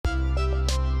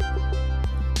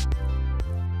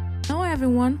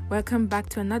everyone, welcome back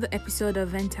to another episode of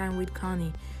Vent Time with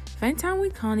Connie. Vent Time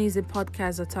with Connie is a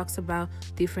podcast that talks about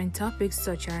different topics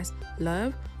such as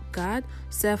love, God,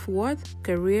 self-worth,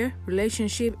 career,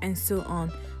 relationship, and so on.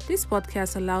 This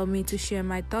podcast allows me to share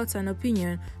my thoughts and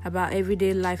opinion about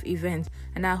everyday life events,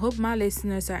 and I hope my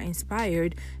listeners are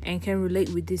inspired and can relate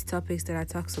with these topics that I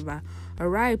talk about.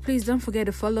 Alright, please don't forget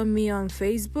to follow me on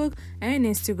Facebook and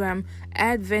Instagram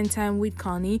at Ventime with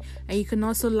Connie, and you can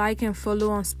also like and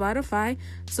follow on Spotify,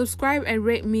 subscribe and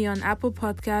rate me on Apple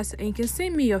Podcasts, and you can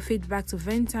send me your feedback to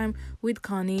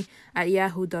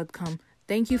ventimewithconnie@yahoo.com.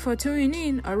 Thank you for tuning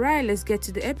in. Alright, let's get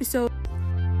to the episode.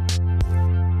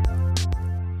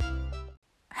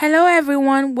 Hello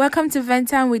everyone, welcome to Vent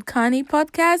Time with Connie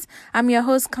podcast. I'm your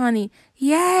host Connie.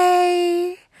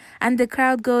 Yay! And the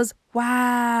crowd goes,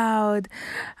 wow.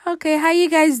 Okay, how you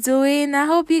guys doing? I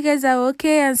hope you guys are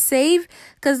okay and safe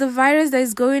because the virus that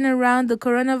is going around, the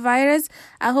coronavirus,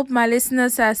 I hope my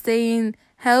listeners are staying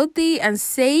healthy and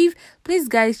safe. Please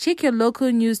guys, check your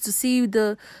local news to see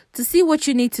what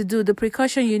you need to do, the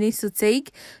precaution you need to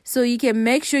take so you can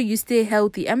make sure you stay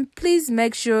healthy. And please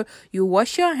make sure you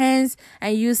wash your hands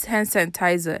and use hand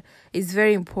sanitizer. It's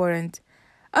very important.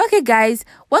 Okay guys,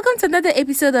 welcome to another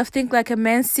episode of Think Like a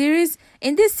Man series.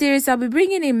 In this series, I'll be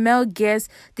bringing in male guests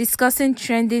discussing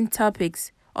trending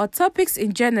topics or topics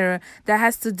in general that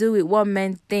has to do with what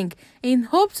men think in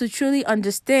hope to truly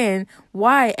understand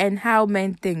why and how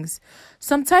men think.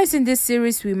 Sometimes in this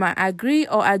series, we might agree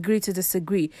or agree to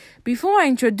disagree. Before I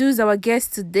introduce our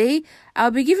guest today, I'll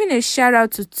be giving a shout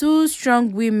out to two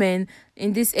strong women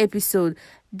in this episode.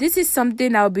 This is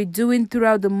something I'll be doing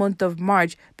throughout the month of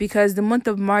March because the month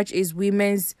of March is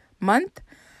Women's Month.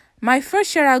 My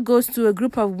first shout out goes to a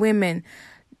group of women.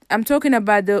 I'm talking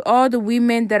about all the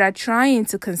women that are trying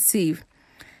to conceive.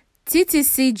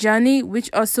 TTC journey, which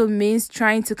also means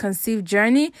trying to conceive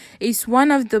journey, is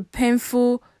one of the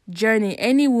painful journey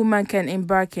any woman can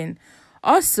embark in.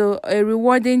 Also, a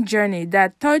rewarding journey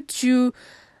that taught you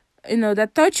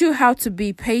how to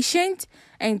be patient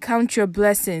and count your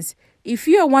blessings. If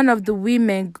you are one of the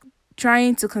women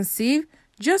trying to conceive,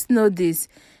 just know this.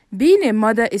 Being a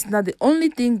mother is not the only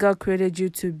thing God created you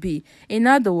to be. In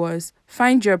other words,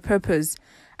 find your purpose.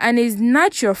 And it's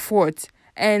not your fault.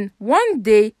 And one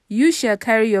day, you shall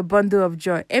carry your bundle of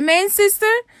joy. Amen,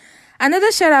 sister?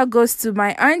 Another shout out goes to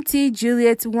my auntie,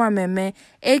 Juliet Wameme,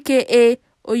 a.k.a.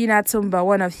 Oyinatumba,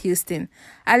 one of Houston.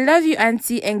 I love you,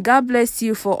 auntie, and God bless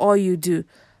you for all you do.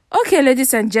 Okay,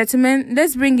 ladies and gentlemen,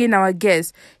 let's bring in our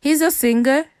guest. He's a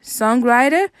singer,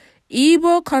 songwriter,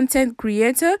 Igbo content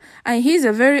creator, and he's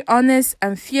a very honest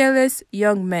and fearless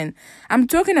young man. I'm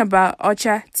talking about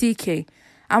Ocha TK.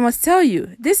 I must tell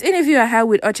you, this interview I had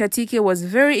with Ocha TK was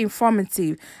very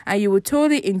informative, and you will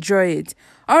totally enjoy it.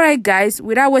 Alright guys,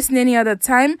 without wasting any other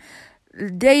time,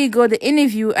 there you go, the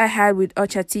interview I had with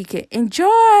Ocha TK.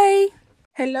 Enjoy!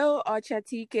 Hello, Ocha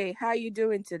TK. How are you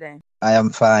doing today? I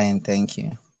am fine, thank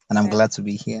you. And I'm glad to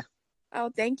be here. Oh,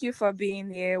 thank you for being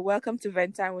here. Welcome to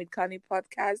Vent Time with Connie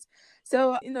podcast.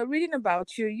 So, reading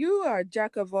about you, you are a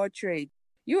jack of all trades.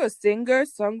 You're a singer,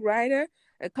 songwriter,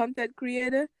 a content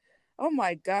creator. Oh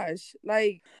my gosh.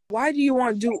 Like, why do you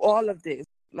want to do all of this?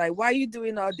 Like, why are you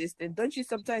doing all this? Then don't you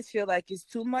sometimes feel like it's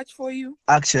too much for you?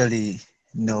 Actually,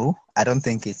 no, I don't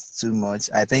think it's too much.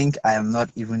 I think I am not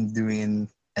even doing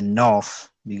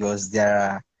enough because there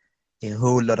are a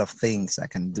whole lot of things I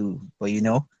can do. But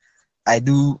I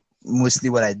do mostly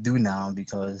what I do now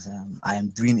because I am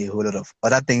doing a whole lot of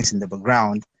other things in the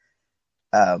background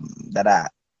that are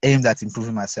aimed at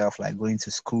improving myself, like going to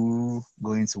school,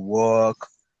 going to work,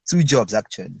 2 jobs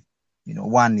actually.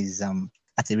 One is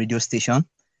at a radio station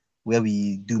where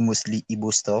we do mostly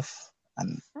Igbo stuff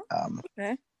and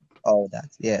all that.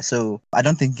 Yeah, so I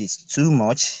don't think it's too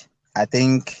much. I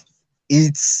think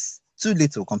it's too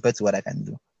little compared to what I can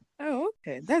do. Oh,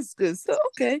 okay, that's good. So,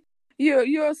 okay.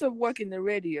 You also work in the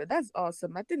radio. That's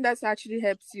awesome. I think that's actually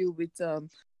helps you with the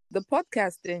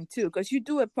podcasting too, because you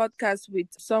do a podcast with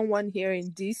someone here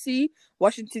in DC,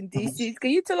 Washington DC.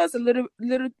 Can you tell us a little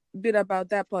bit about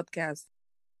that podcast?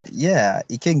 Yeah,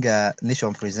 Ikenga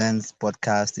Nation Presents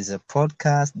podcast is a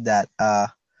podcast that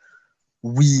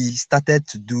we started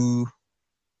to do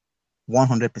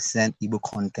 100% Igbo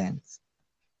content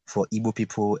for Igbo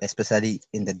people, especially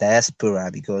in the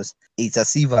diaspora, because it's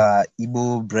as if our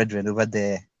Igbo brethren over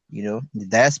there, the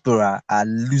diaspora are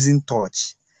losing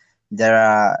touch. There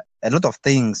are a lot of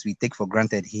things we take for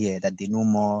granted here that they no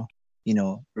more,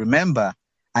 remember.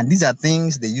 And these are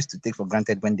things they used to take for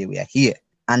granted when they were here.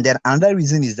 And then another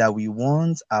reason is that we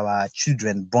want our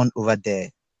children born over there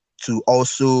to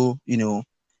also,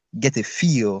 get a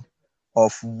feel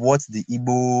of what the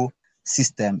Igbo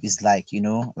system is like,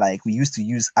 like we used to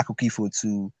use Akukifo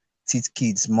to teach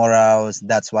kids morals.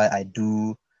 That's why I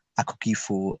do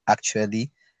Akukifo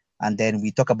actually. And then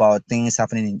we talk about things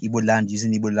happening in Igbo land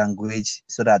using Igbo language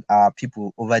so that our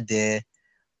people over there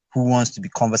who wants to be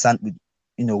conversant with,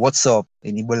 what's up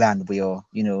in Igbo land will,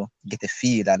 get a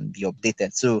feel and be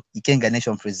updated. So Ikenga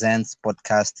Nation Presents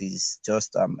podcast is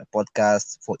just a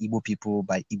podcast for Igbo people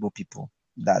by Igbo people.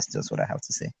 That's just what I have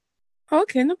to say.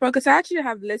 Okay, no problem. Because I actually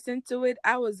have listened to it.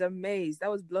 I was amazed. I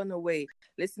was blown away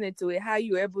listening to it. How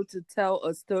you were able to tell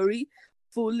a story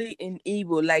fully in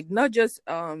Igbo, like not just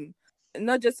a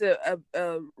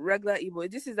regular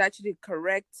Igbo. This is actually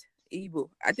correct Igbo.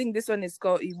 I think this one is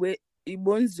called Igbo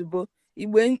Nzubo.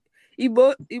 Igbo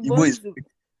Igbo is Nzubo.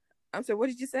 I'm sorry. What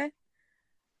did you say?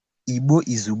 Igbo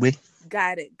Izube.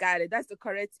 Got it. That's the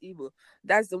correct Igbo.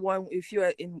 That's the one. If you're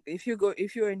in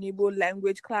Igbo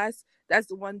language class, that's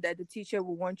the one that the teacher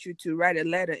will want you to write a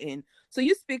letter in. So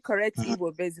you speak correct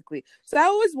Igbo basically. So I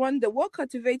always wonder what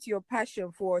cultivates your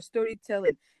passion for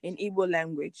storytelling in Igbo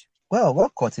language. Well,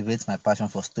 what cultivates my passion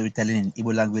for storytelling in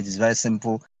Igbo language is very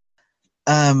simple.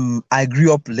 I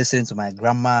grew up listening to my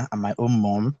grandma and my own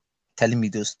mom telling me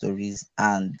those stories,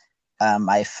 and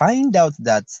I find out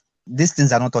that these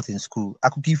things are not taught in school.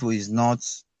 Akukifo is not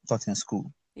taught in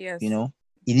school. Yes. In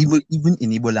Igbo, even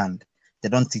in Igbo land, they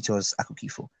don't teach us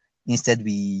Akukifo. Instead,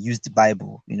 we use the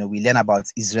Bible. We learn about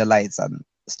Israelites and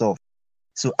stuff.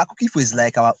 So Akukifo is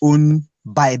like our own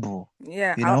Bible.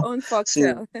 Yeah, our own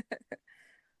folktale.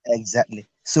 Exactly.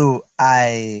 So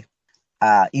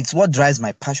it's what drives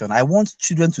my passion. I want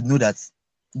children to know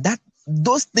that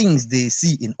those things they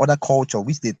see in other culture,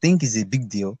 which they think is a big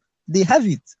deal, they have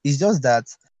it. It's just that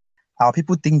our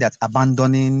people think that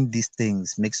abandoning these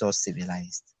things makes us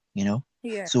civilized,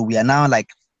 Yeah. So we are now like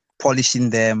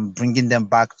polishing them, bringing them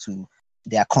back to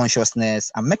their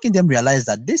consciousness and making them realize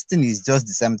that this thing is just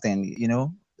the same thing,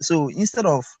 So instead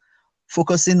of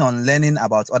focusing on learning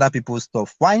about other people's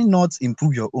stuff, why not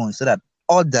improve your own so that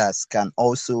others can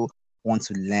also want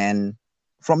to learn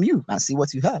from you and see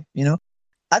what you have,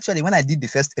 Actually, when I did the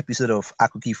first episode of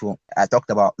Akukifo, I talked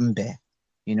about Mbe,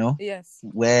 Yes,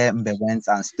 where Mbe went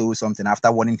and stole something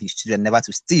after warning his children never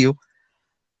to steal.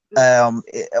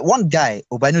 One guy,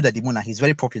 Obano Dadimuna, he's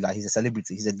very popular. He's a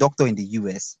celebrity. He's a doctor in the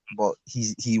US, but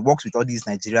he works with all these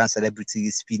Nigerian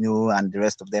celebrities, Fino and the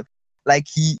rest of them. Like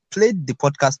he played the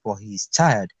podcast for his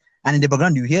child, and in the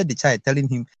background you hear the child telling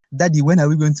him, "Daddy, when are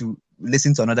we going to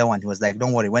listen to another one?" He was like,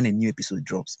 "Don't worry, when a new episode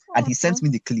drops." And he sent me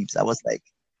the clips. I was like,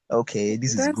 "Okay,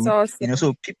 this is good." Awesome.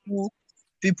 So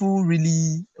people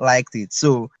really liked it.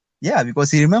 So yeah,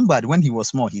 because he remembered when he was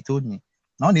small, he told me.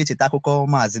 He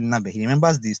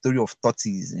remembers the story of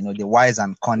tortoise, the wise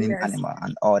and cunning animal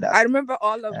and all that. I remember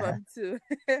all of them too.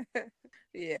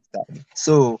 Yeah.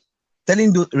 So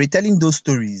retelling those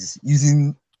stories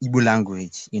using Igbo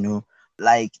language,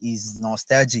 like is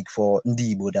nostalgic for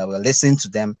Ndi Igbo that will listen to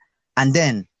them. And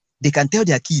then they can tell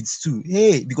their kids too,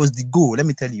 hey, because the goal, let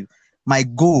me tell you, my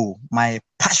goal, my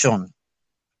passion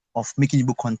of making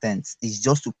Igbo content is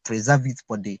just to preserve it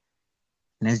for the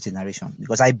next generation.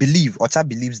 Because I believe, Ocha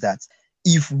believes that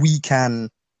if we can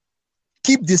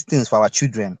keep these things for our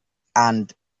children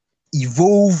and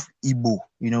evolve Igbo,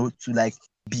 to like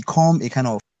become a kind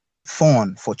of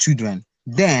fun for children,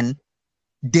 then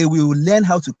they will learn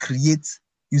how to create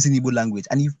using Igbo language.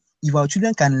 And if our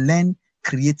children can learn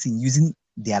creating using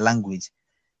their language,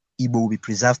 Igbo will be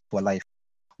preserved for life.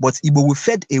 But Igbo will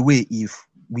fade away if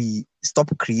we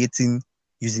stop creating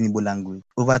using Igbo language.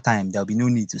 Over time, there'll be no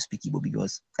need to speak Igbo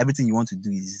because everything you want to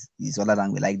do is other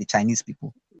language, like the Chinese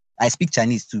people. I speak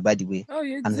Chinese too, by the way. Oh,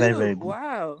 you do? Very, very good.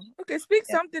 Wow. Okay, speak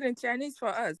something in Chinese for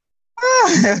us.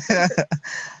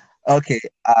 Okay.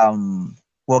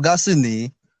 我告诉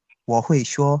你，我会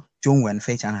说中文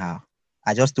非常好.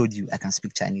 I just told you I can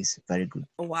speak Chinese very good.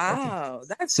 Wow,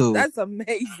 okay. That's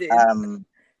amazing.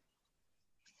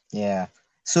 Yeah.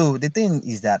 So the thing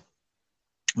is that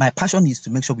my passion is to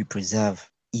make sure we preserve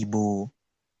Igbo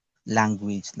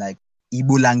language, like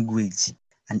Igbo language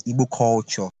and Igbo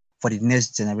culture for the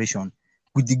next generation,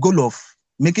 with the goal of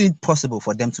making it possible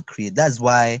for them to create. That's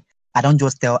why I don't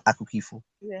just tell Akukifo.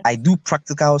 Yeah. I do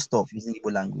practical stuff using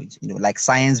Igbo language, like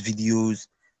science videos.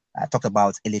 I talk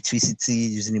about electricity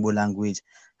using Igbo language.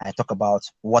 I talk about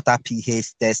water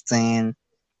pH testing.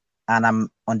 And I'm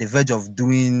on the verge of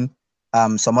doing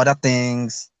some other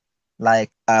things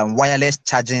like wireless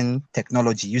charging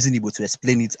technology using Igbo to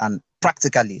explain it and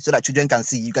practically so that children can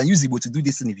see. You can use Igbo to do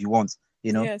this thing if you want,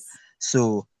 Yes.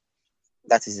 So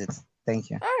that is it. Thank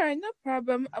you. All right, no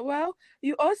problem. Well,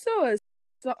 you also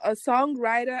a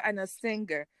songwriter and a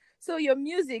singer. So your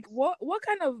music, what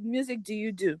kind of music do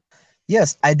you do?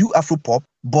 Yes, I do Afro pop,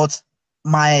 but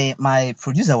my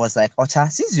producer was like, Ocha,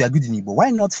 since you are good in Igbo,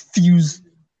 why not fuse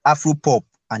Afro pop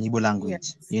and Igbo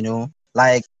language? Yes.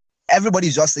 Like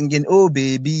everybody's just singing, oh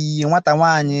baby, nwata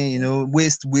nwanyị, Mhm.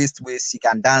 waist, waist, waist. You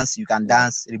can Yeah.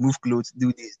 dance, remove clothes,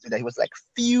 do this, do that. He was like,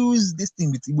 fuse this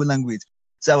thing with Igbo language.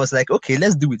 So I was like, okay,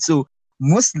 let's do it. So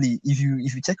mostly, if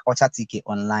you check Ocha TK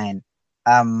online,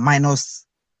 minus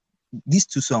these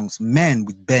two songs, Men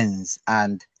with Benz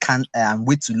and Can't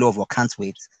Wait to Love or Can't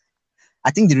Wait,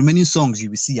 I think the remaining songs you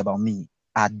will see about me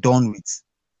are done with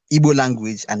Igbo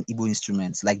language and Igbo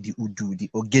instruments like the udu, the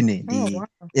ogene, Oh the wow.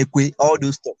 ekwe, all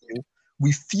those stuff.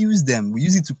 We fuse them. We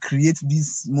use it to create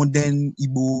this modern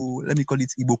Igbo, let me call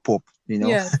it Igbo pop.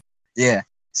 Yes. Yeah.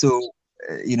 So,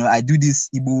 I do this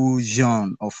Igbo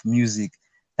genre of music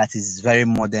that is very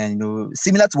modern,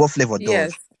 similar to what Flavor does.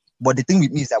 Yes. But the thing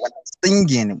with me is that when I'm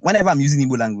singing, whenever I'm using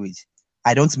Igbo language,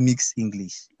 I don't mix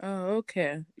English. Oh,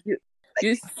 okay. You Like,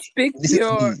 you speak listen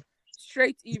to pure me,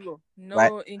 straight Igbo,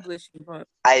 right? no English involved.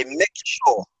 I make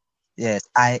sure, yes,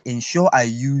 I ensure I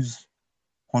use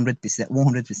 100%,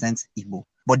 100% Igbo.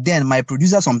 But then my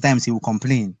producer sometimes he will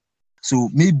complain. So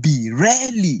maybe,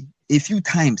 rarely, a few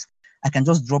times, I can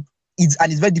just drop it,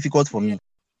 and it's very difficult for Yeah.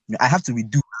 me. I have to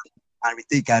redo and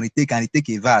retake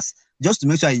a verse just to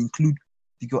make sure I include,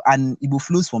 because and Igbo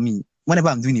flows for me. Whenever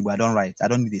I'm doing Igbo, I don't write. I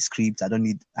don't need a script.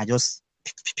 I just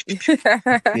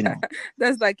you know.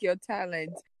 That's like your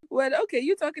talent. Well, okay,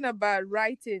 you're talking about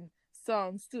writing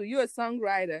songs too. You're a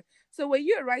songwriter. So when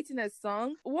you're writing a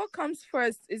song, what comes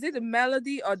first? Is it the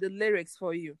melody or the lyrics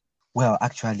for you? Well,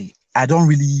 actually, I don't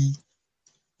really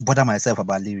bother myself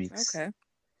about lyrics. Okay.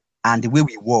 And the way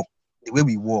we work,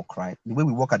 right? The way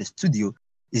we work at the studio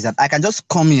is that I can just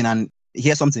come in and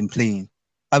hear something playing.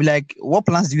 I'll be like, what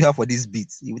plans do you have for this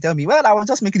beat? He will tell me, well, I was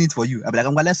just making it for you. I'll be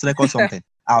like, let's record something.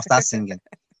 I'll start singing,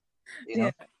 you know.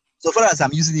 Yeah. So far as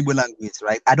I'm using Igbo language,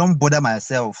 right? I don't bother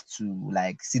myself to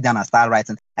like sit down and start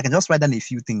writing. I can just write down a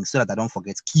few things so that I don't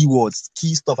forget keywords,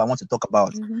 key stuff I want to talk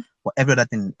about. Mm-hmm. But every other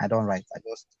thing I don't write.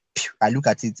 I look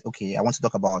at it. Okay, I want to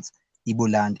talk about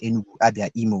Igbo land, Enugu, Abia,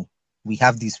 Imo. We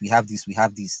have this, we have this, we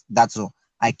have this. That's all.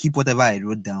 I keep whatever I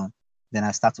wrote down, then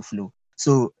I start to flow.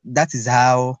 So that is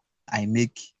how I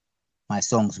make my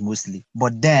songs mostly.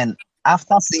 But then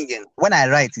after singing, when I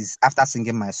write is after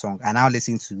singing my song, I now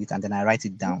listen to it and then I write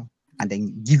it down and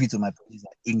then give it to my producer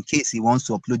in case he wants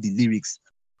to upload the lyrics.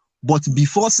 But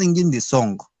before singing the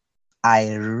song,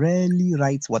 I rarely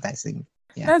write what I sing.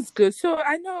 Yeah. That's good. So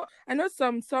I know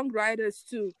some songwriters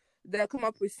too that come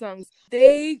up with songs.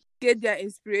 They get their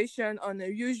inspiration on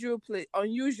unusual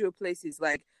places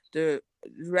like the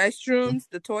restrooms,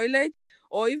 the toilet,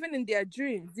 or even in their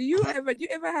dreams. Do you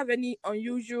ever have any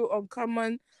unusual,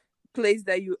 uncommon place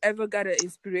that you ever got an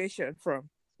inspiration from?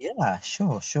 Yeah,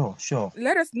 sure.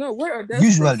 Let us know. Where are those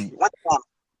Usually, places?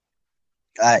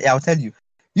 I'll tell you.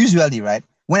 Usually, right,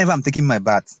 whenever I'm taking my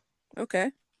bath,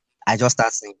 Okay. I just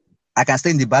start singing. I can stay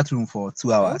in the bathroom for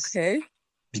 2 hours Okay.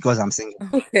 because I'm singing,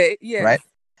 Okay. Yes. right?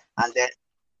 And then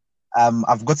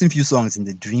I've gotten few songs in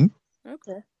the dream.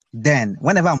 Okay. Then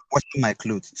whenever I'm washing my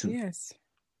clothes too, Yes.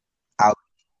 I'll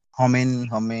humming.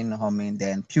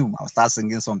 Then I'll start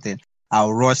singing something.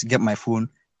 I'll rush, get my phone,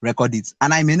 record it,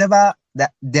 and I may never.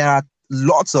 That there are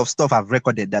lots of stuff I've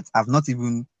recorded that I've not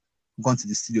even gone to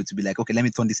the studio to be like, okay, let me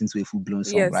turn this into a full-blown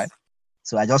song, Yes. right?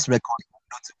 So I just record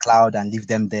to cloud and leave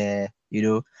them there,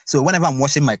 So whenever I'm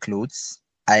washing my clothes,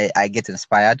 I get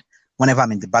inspired. Whenever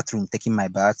I'm in the bathroom taking my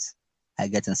bath, I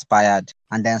get inspired.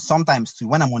 And then sometimes too,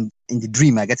 when I'm in the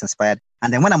dream, I get inspired.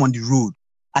 And then when I'm on the road,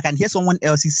 I can hear someone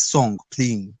else's song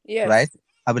playing, Yes. right?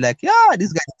 I'll be like, yeah,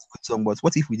 this guy is a good song, but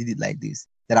what if we did it like this?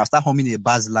 Then I'll start humming a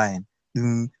bass line.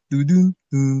 Dun, dun, dun,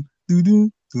 dun, dun,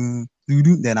 dun, dun, dun,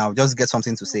 dun. Then I'll just get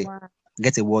something to say. Wow.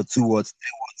 Get a word, 2 words, 3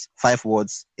 words, 5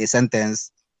 words, a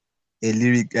sentence, a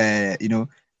lyric.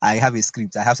 I have a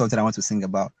script. I have something I want to sing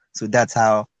about. So that's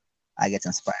how I get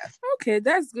inspired. Okay,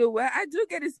 that's good. Well, I do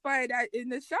get inspired in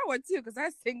the shower too, because I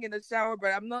sing in the shower,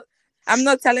 but I'm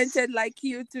not talented like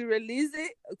you to release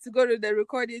it, to go to the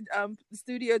recording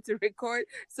studio to record.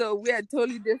 So we are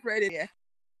totally different. Yeah.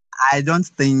 I don't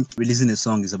think releasing a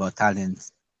song is about talent.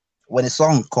 When a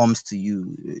song comes to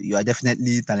you, you are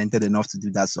definitely talented enough to do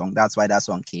that song. That's why that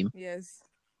song came. Yes.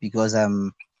 Because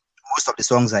most of the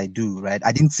songs I do, right,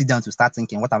 I didn't sit down to start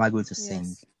thinking, what am I going to sing?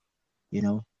 Yes.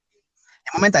 The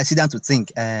moment I sit down to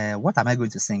think, what am I going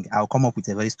to sing? I'll come up with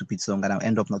a very stupid song and I'll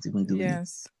end up not even doing it.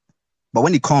 Yes. But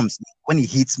when it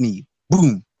hits me,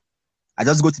 boom, I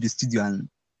just go to the studio and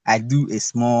I do a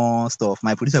small stuff.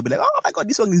 My producer will be like, oh my God,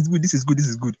 this song is good. This is good. This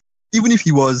is good. Even if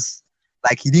he was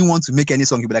like, he didn't want to make any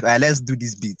song, he'd be like, all right, let's do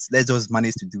this beat. Let's just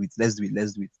manage to do it. Let's do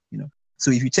it.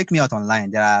 So if you check me out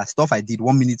online, there are stuff I did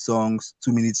 1 minute songs,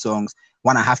 2 minute songs,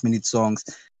 1.5 minute songs.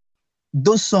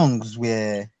 Those songs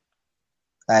were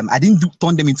I didn't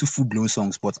turn them into full blown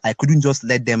songs, but I couldn't just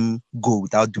let them go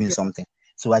without doing something.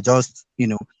 So I just,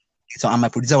 so and my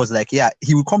producer was like, yeah,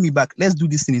 he will call me back. Let's do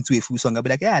this thing into a full song. I'll be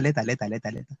like, yeah, later.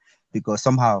 Because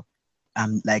somehow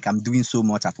I'm doing so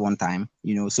much at one time,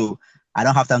 so I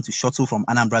don't have time to shuttle from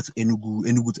Anambra to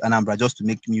Enugu to Anambra just to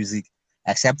make music,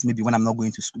 except maybe when I'm not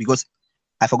going to school. Because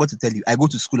I forgot to tell you, I go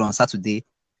to school on Saturday,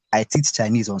 I teach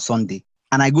Chinese on Sunday,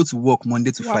 and I go to work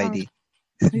Monday to Friday.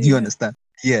 Do you understand?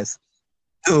 Yes.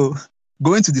 So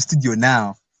going to the studio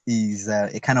now is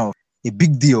a kind of a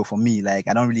big deal for me. Like,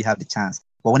 I don't really have the chance,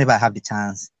 but whenever I have the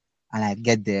chance and I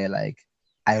get there, like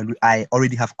I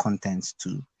already have content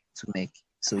to make.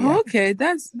 So yeah. Okay,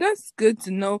 that's good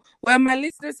to know. Well, my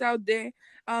listeners out there,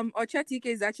 Ochatike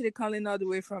is actually calling all the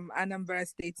way from Anambra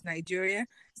State, Nigeria.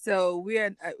 So we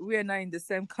are not in the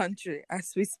same country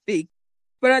as we speak.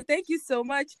 But thank you so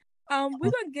much.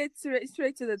 We're gonna get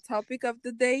straight to the topic of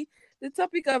the day. The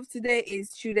topic of today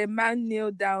is, should a man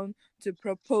kneel down to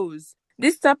propose?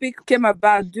 This topic came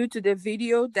about due to the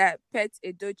video that Pet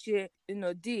Edochie,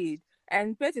 did.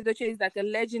 And Pet Edochie is like a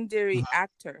legendary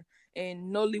actor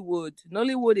in Nollywood.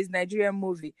 Nollywood is Nigerian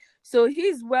movie. So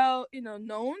he's well,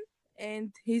 known,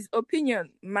 and his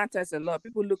opinion matters a lot.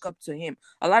 People look up to him.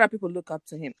 A lot of people look up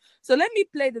to him. So let me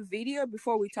play the video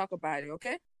before we talk about it,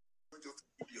 okay?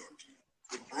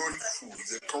 The bloody food,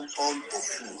 the compound of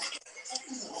food.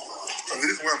 And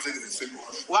the reason why I'm saying it is simple.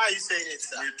 Why are you saying it,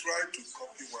 sir? We try to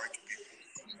copy white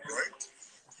people, right?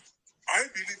 I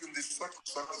believe in the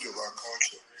sacrosanct of our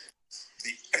culture,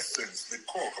 the essence, the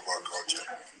core of our culture.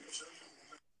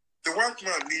 The white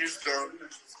man kneels down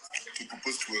to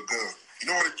propose to a girl.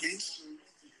 You know what it means?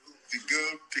 The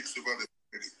girl takes over the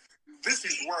family. This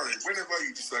is why whenever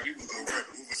you disagree with your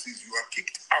wife overseas, you are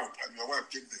kicked out and your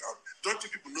wife takes it out. Don't you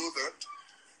people know that?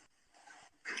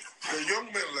 A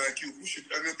young man like you who should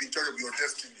ever be in charge of your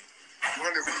destiny, you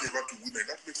want everything about to women.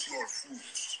 That makes you all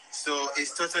fools. So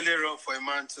it's totally wrong for a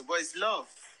man to, but it's love.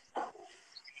 I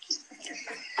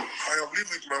have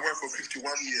lived with my wife for 51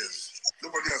 years.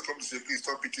 Nobody has come to say, please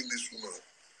stop beating this woman.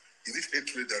 Is it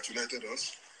hatred that united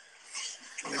us?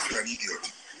 Makes you an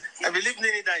idiot. I believe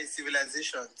that is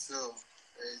civilization, so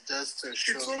just to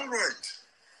show. It's all right.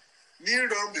 Kneel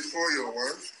down before your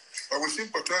wife. I will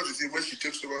sympathize with you when she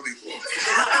takes over the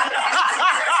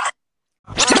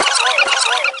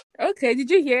home. Okay, did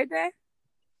you hear that?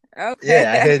 Okay.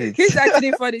 Yeah, I heard it. It's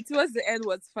actually funny. Towards the end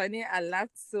was funny. I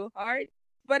laughed so hard.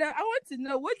 But I want to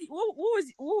know what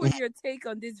was your take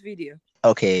on this video?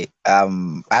 Okay.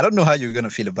 I don't know how you're gonna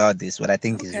feel about this, but I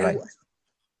think he's right.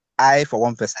 I, for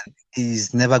 1%,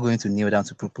 is never going to kneel down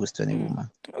to propose to any woman.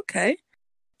 Okay.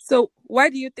 So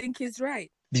why do you think he's right?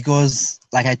 Because,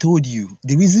 like I told you,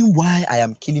 the reason why I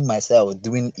am killing myself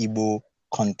doing Igbo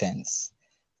contents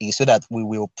is so that we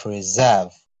will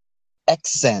preserve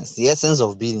the essence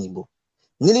of being Igbo.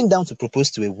 Kneeling down to propose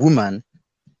to a woman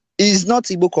is not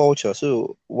Igbo culture.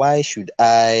 So why should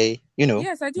I,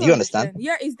 Yes, I do. Do you understand?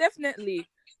 Yeah, it's definitely,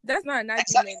 that's not an argument.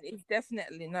 Exactly. It's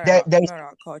definitely not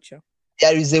our culture.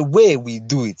 There is a way we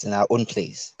do it in our own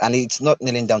place, and it's not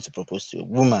kneeling down to propose to a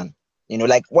woman.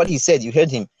 Like what he said, you heard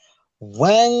him.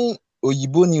 When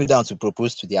Oyibo kneel down to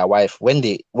propose to their wife, when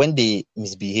they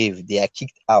misbehave, they are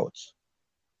kicked out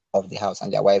of the house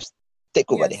and their wives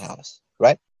take over the house,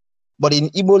 right? But in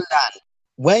Igbo land,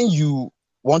 when you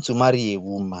want to marry a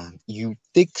woman, you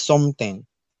take something,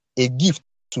 a gift,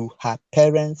 to her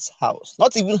parents' house.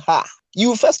 Not even her.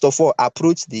 You first of all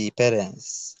approach the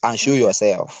parents and show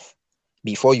yourself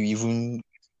before you even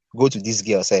go to this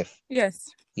girl's self. Yes.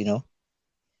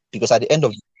 Because at the end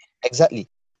of exactly.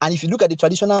 And if you look at the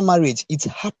traditional marriage, it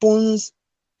happens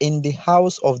in the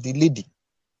house of the lady.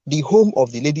 The home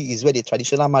of the lady is where the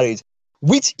traditional marriage,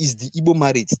 which is the Igbo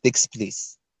marriage, takes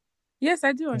place. Yes,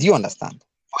 I do. Do you understand?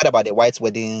 What about the white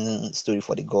wedding story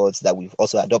for the gods that we've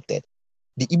also adopted?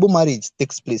 The Igbo marriage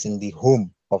takes place in the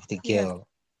home of the girl,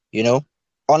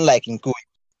 unlike in Koi.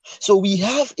 So we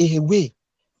have a way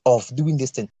of doing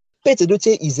this thing. Pet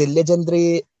Edochie is a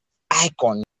legendary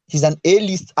icon. He's an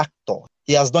A-list actor.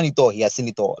 He has done it all. He has seen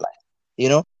it all.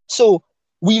 So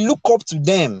we look up to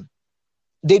them.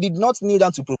 They did not kneel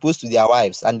down to propose to their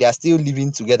wives, and they are still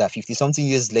living together 50-something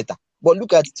years later. But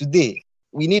look at today.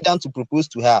 We kneel down to propose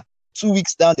to her. 2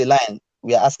 weeks down the line,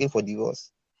 we are asking for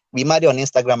divorce. We marry on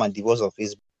Instagram and divorce on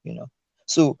Facebook,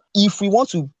 So if we want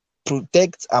to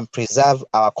protect and preserve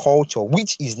our culture,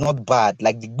 which is not bad,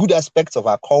 like the good aspects of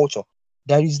our culture,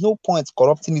 there is no point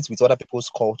corrupting it with other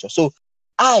people's culture. So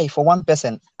I, for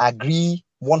 1%, agree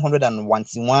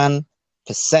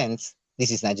 101%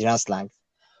 this is Nigerian slang,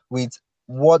 with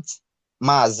what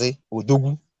Maazi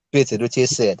Odogu Pete Edochie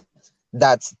said,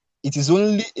 that it is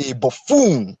only a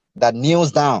buffoon that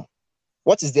kneels down.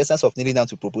 What is the essence of kneeling down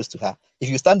to propose to her? If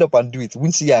you stand up and do it,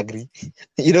 wouldn't she agree?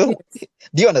 You know, Yes.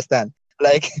 do you understand?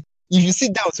 Like, if you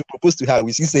sit down to propose to her,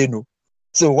 will she say no?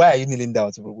 So why are you kneeling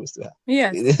down to propose to her?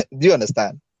 Yes. Do you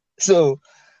understand? So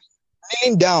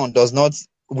kneeling down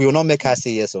will not make her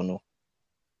say yes or no.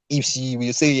 If she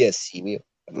will say yes, she will.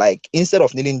 Like, instead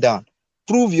of kneeling down,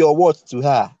 prove your worth to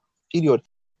her. Period.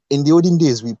 In the olden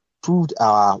days, we proved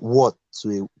our worth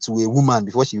to a woman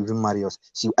before she even marry us.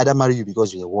 She will either marry you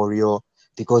because you're a warrior,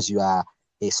 because you are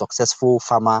a successful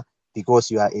farmer,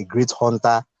 because you are a great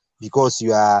hunter, because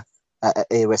you are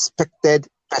a respected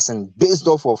person based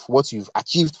off of what you've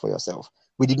achieved for yourself.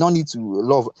 We did not need to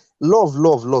love.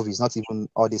 Love is not even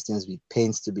all these things we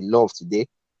paint to be love today.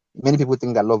 Many people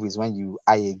think that love is when you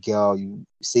eye a girl, you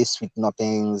say sweet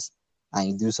nothings, and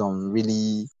you do some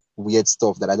really weird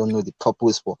stuff that I don't know the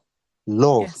purpose for.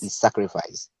 Love Yes. is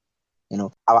sacrifice. You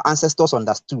know, our ancestors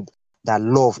understood that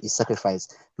love is sacrifice.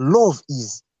 Love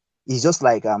is just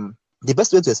like the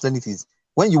best way to explain it is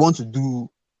when you want to do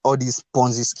all these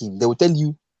Ponzi scheme, they will tell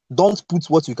you don't put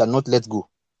what you cannot let go.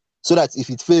 So that if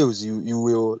it fails, you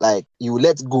will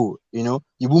let go, you know,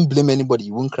 you won't blame anybody,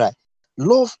 you won't cry.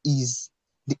 Love is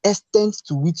the extent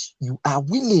to which you are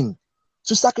willing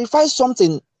to sacrifice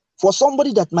something for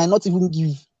somebody that might not even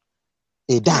give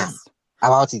a damn Yes.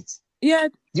 about it. Yeah,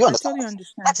 Do you I understand? totally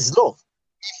understand. That is love.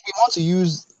 If we want to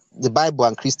use the Bible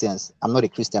and Christians, I'm not a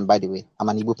Christian, by the way, I'm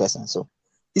an Igbo person. So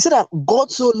he said that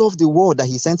God so loved the world that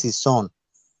he sent his son.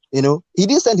 You know, he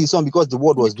didn't send his son because the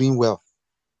world was doing well.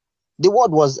 The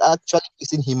world was actually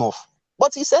pissing him off.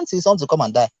 But he sent his son to come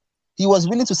and die. He was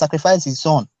willing to sacrifice his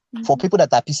son for people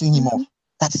that are pissing him off.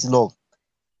 That is love.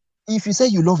 If you say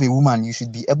you love a woman, you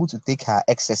should be able to take her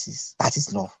excesses. That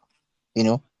is love. You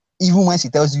know, even when she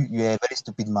tells you you're a very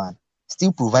stupid man,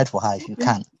 still provide for her if you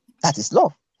can. That is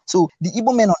love. So the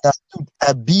Igbo men understood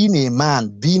that being a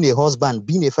man, being a husband,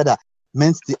 being a father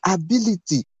meant the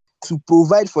ability to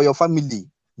provide for your family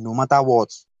no matter what.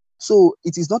 So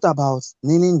it is not about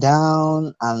kneeling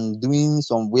down and doing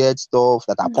some weird stuff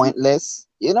that are pointless.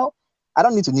 You know, I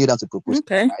don't need to kneel down to propose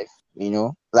to Okay. my wife. You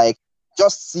know, like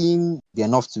just seeing the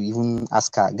enough to even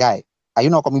ask her, guy, are you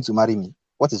not coming to marry me?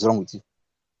 What is wrong with you?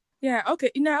 Yeah,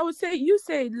 okay. Now I would say you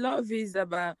say love is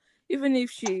about even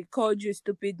if she called you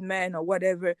stupid man or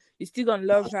whatever, you still gonna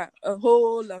love her, a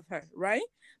whole love her, right?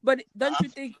 But don't you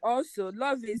think also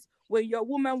love is when your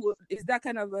woman is that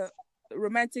kind of a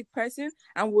romantic person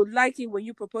and would like it when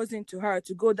you proposing to her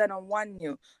to go down on one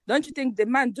knee? Don't you think the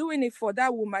man doing it for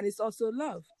that woman is also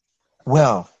love?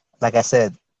 Well, like I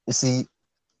said, you see,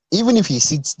 even if he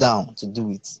sits down to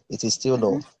do it, it is still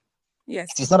love. It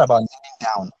Yes. is not about kneeling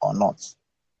down or not.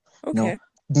 No, Okay.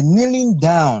 the kneeling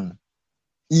down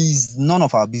is none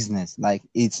of our business. Like,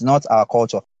 it's not our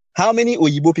culture. How many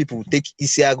Oyibo people take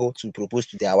Isiago to propose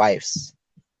to their wives,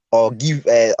 or give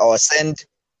or send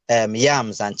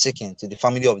yams and chicken to the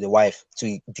family of the wife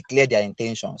to declare their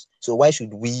intentions? So why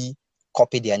should we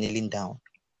copy their kneeling down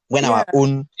when Yeah. our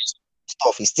own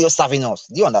stuff is still serving us?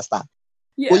 Do you understand?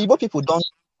 Yeah. Oyibo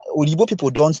people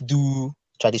don't do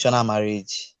traditional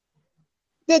marriage.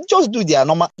 They just do their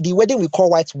normal. The wedding we call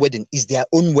white wedding is their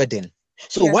own wedding.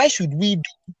 So Yes. why should we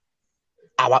do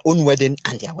our own wedding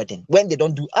and their wedding when they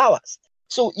don't do ours?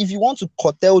 So if you want to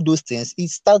curtail those things, it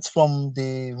starts from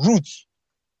the roots,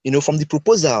 you know, from the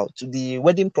proposal to the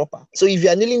wedding proper. So if you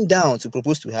are kneeling down to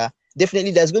propose to her,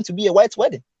 definitely there's going to be a white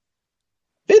wedding.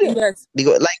 Period. Yes.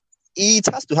 Because like it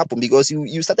has to happen because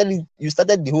you started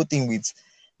the whole thing with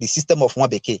the system of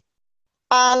Mwabeke.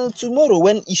 And tomorrow,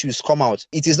 when issues come out,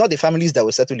 it is not the families that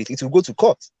will settle it. It will go to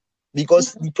court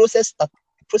because the process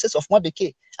of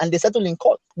Mwabeke, and they settle in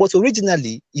court. But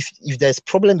originally, if there's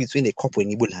problem between a couple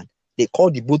in Igbo land, they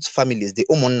call the both families, the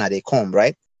Omonna, they come,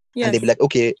 right? Yes. And they'll be like,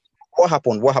 okay, what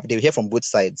happened? What happened? They will hear from both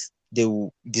sides. They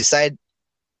will decide,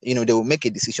 you know, they will make a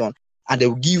decision and they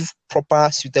will give proper,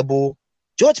 suitable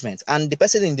judgment. And the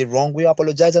person in the wrong will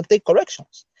apologize and take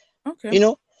corrections. Okay. You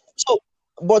know? So,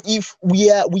 but if we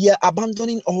are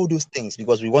abandoning all those things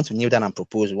because we want to kneel down and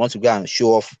propose, we want to go and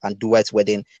show off and do white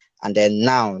wedding, and then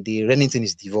now the reigning thing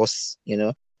is divorce, you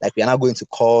know, like we are now going to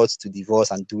court to divorce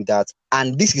and do that.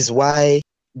 And this is why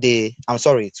I'm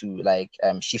sorry to like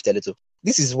shift a little.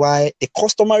 This is why the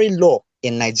customary law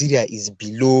in Nigeria is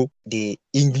below the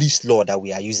English law that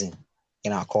we are using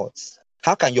in our courts.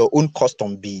 How can your own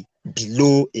custom be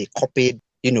below a copied,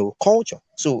 you know, culture?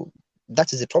 So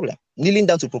that is the problem. Kneeling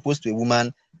down to propose to a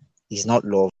woman is not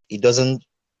love. It doesn't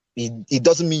it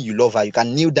doesn't mean you love her. You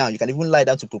can kneel down. You can even lie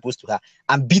down to propose to her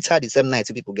and beat her the same night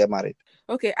till people get married.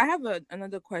 Okay, I have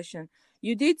another question.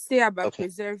 You did say about Okay.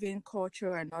 preserving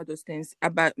culture and all those things,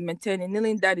 about maintaining,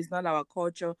 kneeling down is not our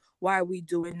culture. Why are we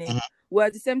doing it?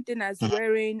 Well, the same thing as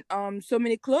wearing so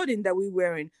many clothing that we're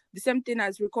wearing. The same thing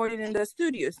as recording in the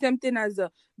studio. Same thing as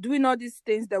doing all these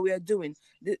things that we are doing.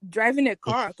 Driving a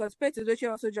car, because Peter Doce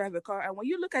also drive a car. And when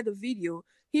you look at the video,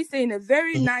 he's in a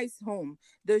very nice home.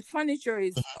 The furniture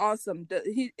is awesome.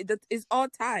 That is all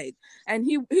tied, and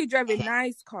he drive a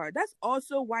nice car. That's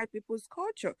also white people's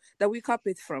culture that we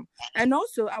copied from. And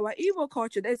also our Igbo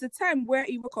culture. There's a time where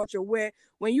Igbo culture where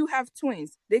when you have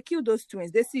twins, they kill those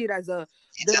twins. They see it as a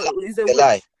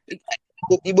lie.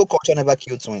 Igbo culture never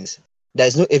killed twins. There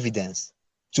is no evidence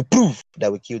to prove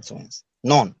that we killed twins.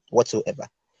 None whatsoever.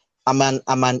 I'm an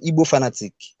Igbo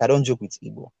fanatic. I don't joke with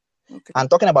Igbo. Okay. I'm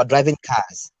talking about driving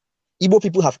cars. Igbo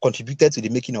people have contributed to the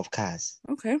making of cars.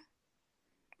 Okay.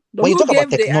 But when you who talk gave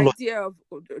about technology, the idea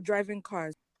of driving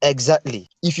cars? Exactly.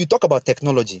 If you talk about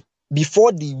technology,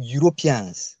 before the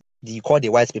Europeans, you call the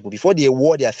white people, before they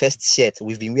wore their first shirt,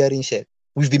 we've been wearing shirt.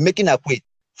 We've been making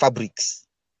fabrics.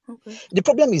 Okay. The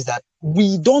problem is that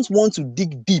we don't want to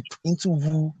dig deep into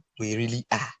who we really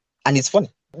are. And it's funny.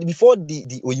 Before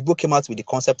the Oyibo came out with the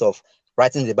concept of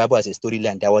writing the Bible as a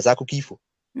storyline, there was Akụkọ Ifo.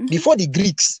 Before the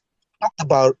Greeks talked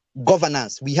about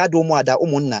governance, we had Omoada,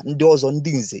 Omonna, Ndozo,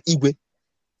 Ndinze, Igwe.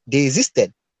 They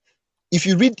existed. If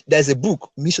you read, there's a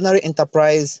book, Missionary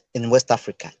Enterprise in West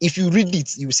Africa. If you read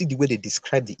it, you will see the way they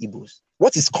describe the Igbos.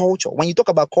 What is culture? When you talk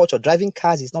about culture, driving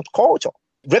cars is not culture.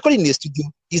 Recording in the studio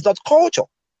is not culture.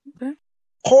 Okay.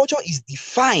 Culture is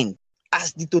defined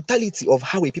as the totality of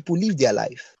how a people live their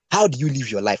life. How do you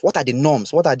live your life? What are the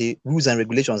norms? What are the rules and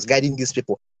regulations guiding these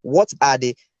people? What are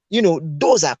the,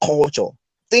 those are culture.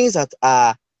 Things that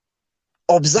are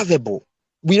observable.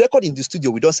 We record in the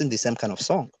studio, we don't sing the same kind of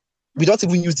song. We don't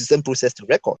even use the same process to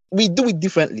record. We do it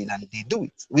differently than they do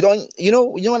it. We don't, you know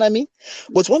what I mean?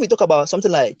 But when we talk about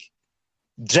something like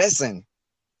dressing,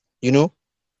 the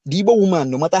Igbo woman,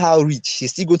 no matter how rich,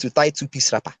 she's still going to tie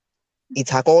two-piece wrapper.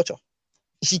 It's her culture.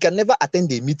 She can never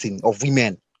attend a meeting of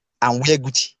women and wear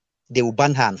Gucci. They will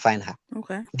ban her and fine her.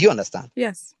 Okay. Do you understand?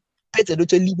 Yes. Peter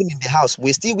Doce living in the house,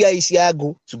 we still wear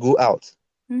Isiago to go out.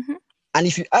 And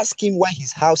if you ask him why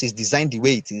his house is designed the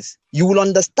way it is, you will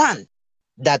understand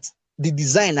that the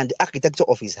design and the architecture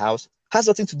of his house has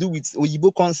nothing to do with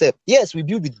Oyibo concept. Yes, we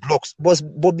build with blocks,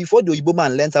 but before the Oyibo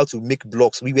man learned how to make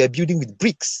blocks, we were building with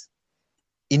bricks.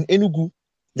 In Enugu,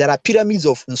 there are pyramids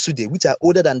of Nsude, which are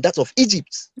older than that of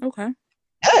Egypt. Okay.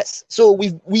 Yes, so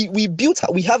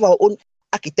we have our own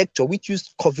architecture, which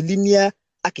used curvilinear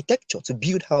architecture to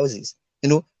build houses.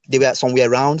 They were somewhere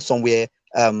round, somewhere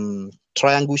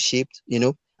triangle shaped,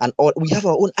 and all. We have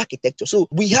our own architecture. So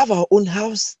we have our own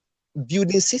house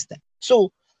building system.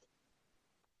 So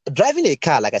driving a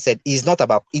car, like I said, is not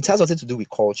about, it has nothing to do with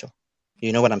culture.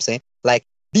 You know what I'm saying? Like,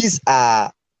 these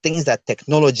are things that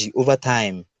technology over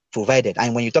time provided.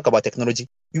 And when you talk about technology,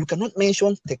 you cannot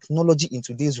mention technology in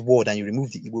today's world and you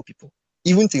remove the Igbo people.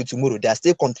 Even till tomorrow, they are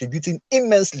still contributing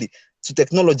immensely to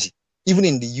technology, even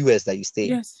in the US that you stay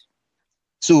in. Yes.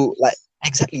 So, like,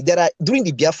 exactly, during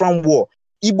the Biafran War,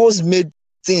 Igbos made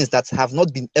things that have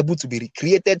not been able to be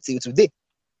recreated till today.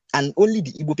 And only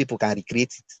the Igbo people can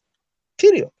recreate it.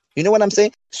 Period. You know what I'm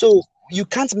saying? So you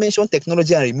can't mention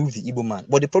technology and remove the Igbo man.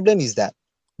 But the problem is that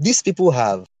these people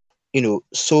have,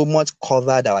 so much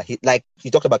covered our hit. Like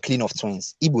you talk about killing of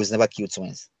twins. Igbos never killed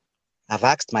twins. I've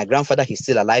asked my grandfather, he's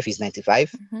still alive, he's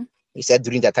 95. He said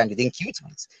during that time they didn't kill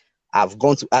twins. I've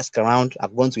gone to ask around,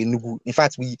 I've gone to Enugu. In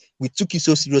fact, we took it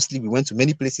so seriously, we went to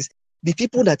many places. The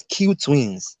people that killed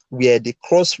twins were the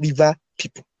Cross River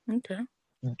people. Okay.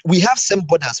 We have some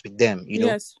borders with them,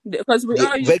 Yes, because we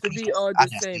all used to be all the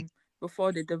same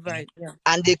before the divide. Yeah.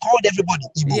 And they called everybody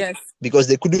Igbo. Yes. Because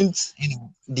they couldn't,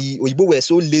 the Igbo were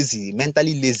so lazy,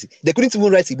 mentally lazy. They couldn't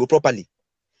even write Igbo properly.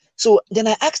 So then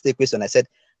I asked the question, I said,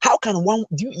 how can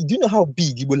do you know how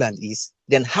big Igbo land is?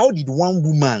 Then how did one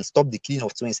woman stop the killing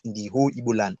of twins in the whole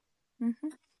Igbo land?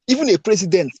 Even a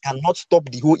president cannot stop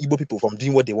the whole Igbo people from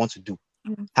doing what they want to do.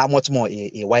 How much more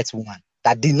a white woman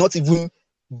that did not even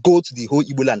go to the whole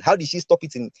Igbo land? How did she stop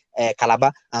it in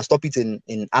Calabar and stop it in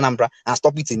Anambra and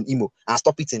stop it in Imo and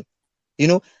stop it in,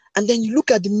 And then you look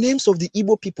at the names of the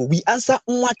Igbo people. We answer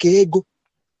Nwake Ego,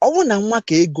 Owuna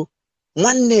Nwake Ego,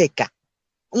 Nwaneka,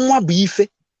 Nwabuife.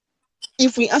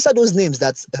 If we answer those names,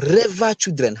 that's Reva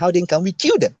children, how then can we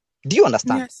kill them? Do you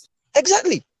understand? Yes.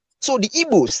 Exactly. So the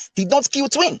Igbos did not kill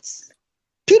twins.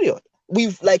 Period.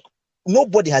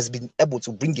 Nobody has been able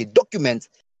to bring a document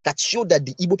that showed that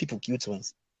the Igbo people killed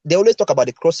twins. They always talk about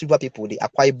the Cross River people, the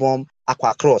Akwa Ibom,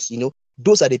 Aqua Cross,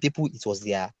 those are the people, it was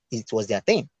their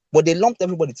thing. But they lumped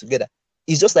everybody together.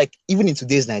 It's just like, even in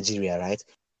today's Nigeria, right?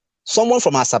 Someone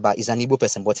from Asaba is an Igbo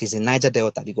person, but he's in Niger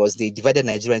Delta because they divided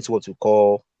Nigeria into what we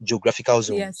call geographical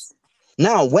zones. Yes.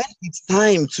 Now, when it's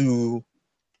time to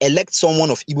elect someone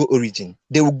of Igbo origin,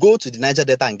 they will go to the Niger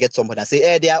Delta and get somebody and say,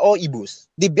 hey, they are all Igbos.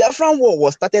 The Biafran War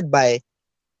was started by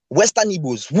Western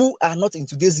Igbos who are not in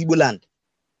today's Igbo land.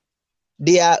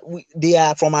 They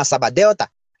are from Asaba Delta.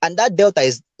 And that Delta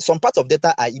is, some parts of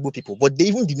Delta are Igbo people, but they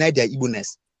even deny their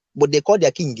Igbo-ness. But they call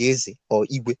their king Geze or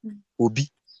Igwe, Obi,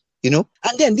 And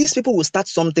then these people will start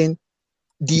something.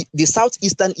 The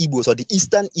southeastern Igbos or the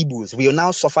eastern Igbos will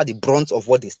now suffer the brunt of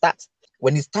what they start.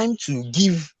 When it's time to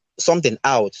give something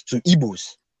out to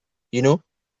Igbos,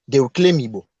 they will claim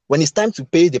Igbo. When it's time to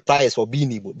pay the price for being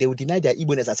Igbo, they will deny their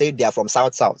Igbo-ness and say they are from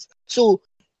South. So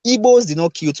Igbos did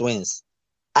not kill twins.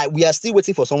 We are still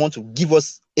waiting for someone to give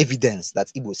us evidence that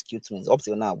Igbos kill twins. Up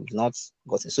till now, we've not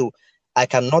gotten. So I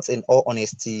cannot, in all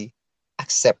honesty,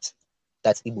 accept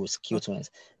that Igbos kill twins.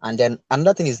 And then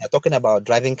another thing is they're talking about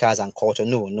driving cars and culture.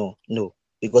 No.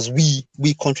 Because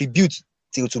we contribute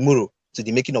till tomorrow to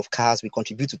the making of cars. We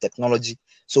contribute to technology.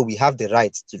 So we have the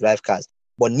right to drive cars.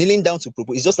 But kneeling down to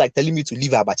propose, it's just like telling me to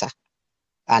leave Abacha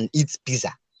and eat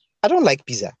pizza. I don't like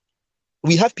pizza.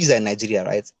 We have pizza in Nigeria,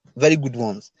 right? Very good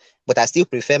ones. But I still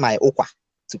prefer my okwa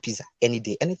to pizza any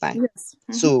day, anytime. Yes.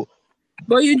 Mm-hmm. So,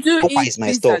 but you do okwa eat is my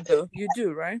pizza, stuff. though. You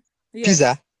do, right? Yes.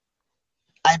 Pizza.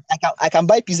 I can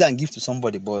buy pizza and give to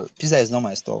somebody, but pizza is not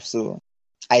my stuff. So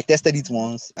I tested it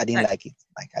once. I didn't like it.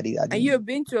 I didn't. And you've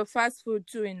been to a fast food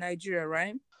too in Nigeria,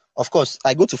 right? Of course,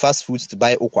 I go to fast foods to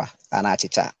buy okwa and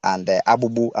achicha and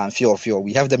abubu and fio.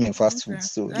 We have them in fast food.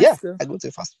 So that's cool. I go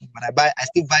to fast food, but I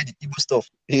still buy the Igbo stuff,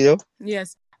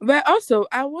 Yes. But also,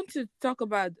 I want to talk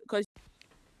about, because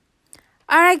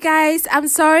alright guys, I'm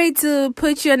sorry to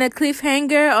put you on a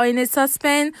cliffhanger or in a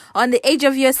suspense on the edge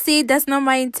of your seat. That's not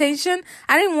my intention.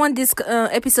 I didn't want this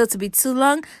episode to be too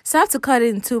long, so I have to cut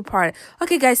it in 2 parts.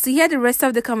 Okay guys, to hear the rest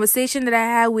of the conversation that I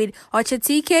had with Ocha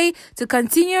TK, to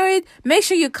continue it, make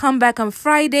sure you come back on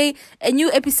Friday. A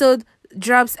new episode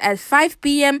drops at 5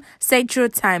 p.m. Central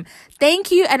Time. Thank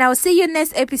you, and I will see you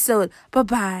next episode.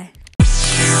 Bye-bye.